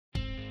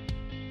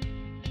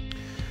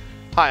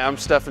Hi, I'm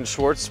Stefan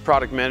Schwartz,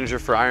 Product Manager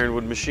for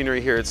Ironwood Machinery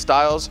here at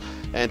Stiles,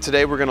 and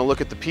today we're going to look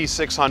at the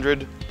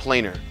P600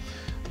 planer.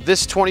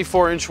 This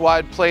 24-inch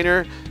wide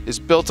planer is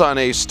built on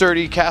a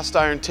sturdy cast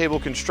iron table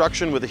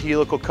construction with a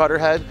helical cutter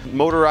head,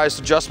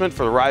 motorized adjustment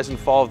for the rise and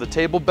fall of the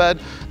table bed,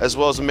 as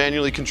well as a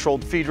manually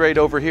controlled feed rate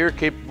over here,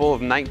 capable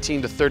of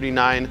 19 to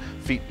 39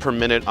 feet per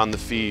minute on the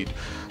feed.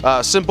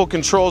 Simple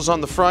controls on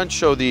the front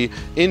show the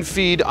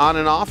in-feed on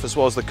and off, as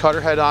well as the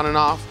cutter head on and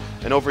off.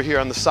 And over here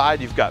on the side,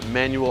 you've got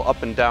manual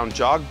up and down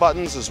jog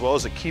buttons, as well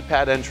as a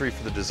keypad entry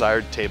for the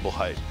desired table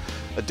height.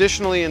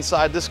 Additionally,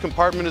 inside this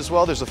compartment as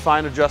well, there's a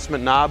fine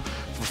adjustment knob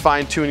for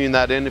fine tuning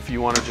that in if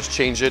you want to just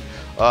change it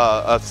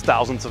a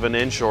thousandth of an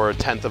inch or a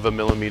tenth of a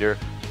millimeter,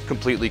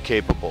 completely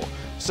capable.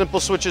 Simple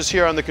switches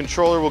here on the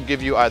controller will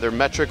give you either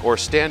metric or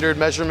standard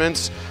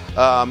measurements.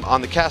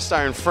 On the cast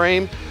iron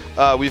frame,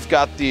 we've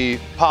got the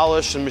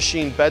polished and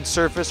machined bed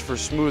surface for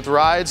smooth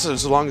rides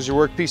as long as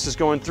your workpiece is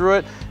going through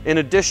it. In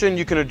addition,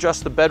 you can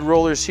adjust the bed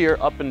rollers here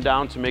up and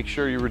down to make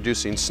sure you're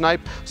reducing snipe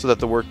so that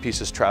the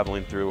workpiece is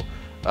traveling through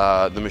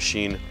the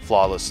machine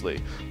flawlessly.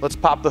 Let's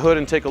pop the hood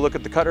and take a look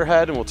at the cutter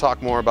head, and we'll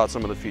talk more about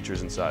some of the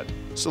features inside.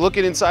 So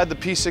looking inside the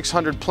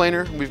P600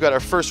 planer, we've got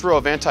our first row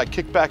of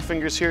anti-kickback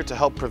fingers here to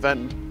help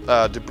prevent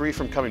debris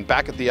from coming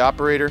back at the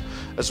operator,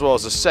 as well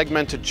as a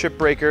segmented chip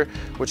breaker,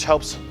 which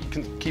helps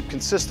keep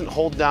consistent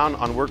hold down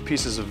on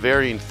workpieces of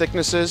varying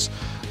thicknesses.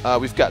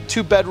 We've got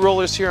two bed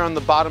rollers here on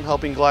the bottom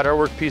helping glide our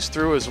workpiece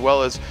through, as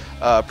well as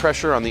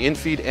pressure on the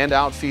infeed and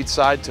outfeed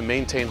side to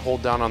maintain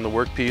hold down on the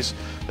workpiece.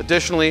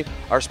 Additionally,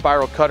 our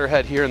spiral cutter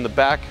head here in the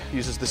back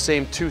uses the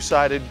same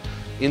two-sided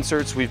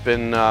inserts we've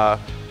been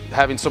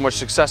having so much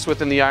success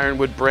with in the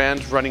Ironwood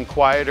brand, running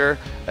quieter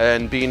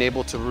and being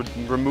able to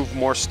remove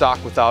more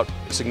stock without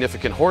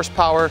significant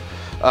horsepower.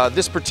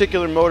 This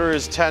particular motor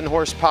is 10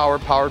 horsepower,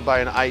 powered by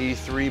an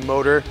IE3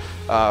 motor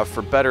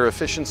for better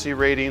efficiency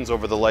ratings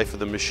over the life of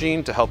the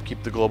machine to help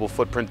keep the global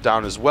footprint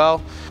down as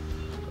well.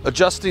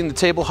 Adjusting the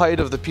table height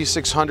of the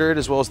P600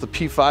 as well as the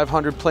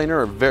P500 planer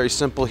are very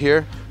simple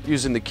here.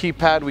 Using the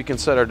keypad, we can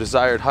set our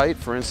desired height,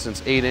 for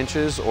instance 8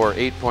 inches or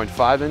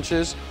 8.5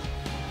 inches.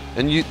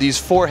 And these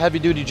 4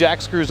 heavy-duty jack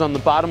screws on the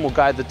bottom will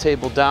guide the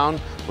table down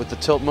with the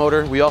tilt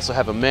motor. We also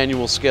have a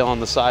manual scale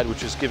on the side,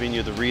 which is giving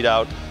you the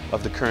readout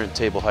of the current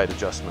table height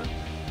adjustment.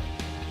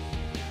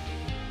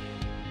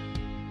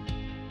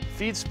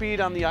 Feed speed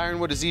on the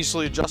Ironwood is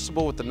easily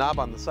adjustable with the knob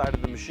on the side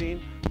of the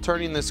machine.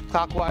 Turning this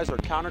clockwise or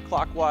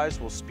counterclockwise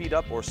will speed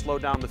up or slow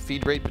down the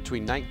feed rate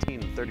between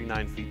 19 and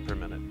 39 feet per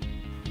minute.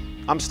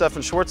 I'm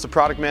Stefan Schwartz, the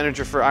Product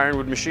Manager for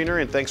Ironwood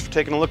Machinery, and thanks for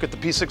taking a look at the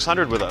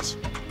P600 with us.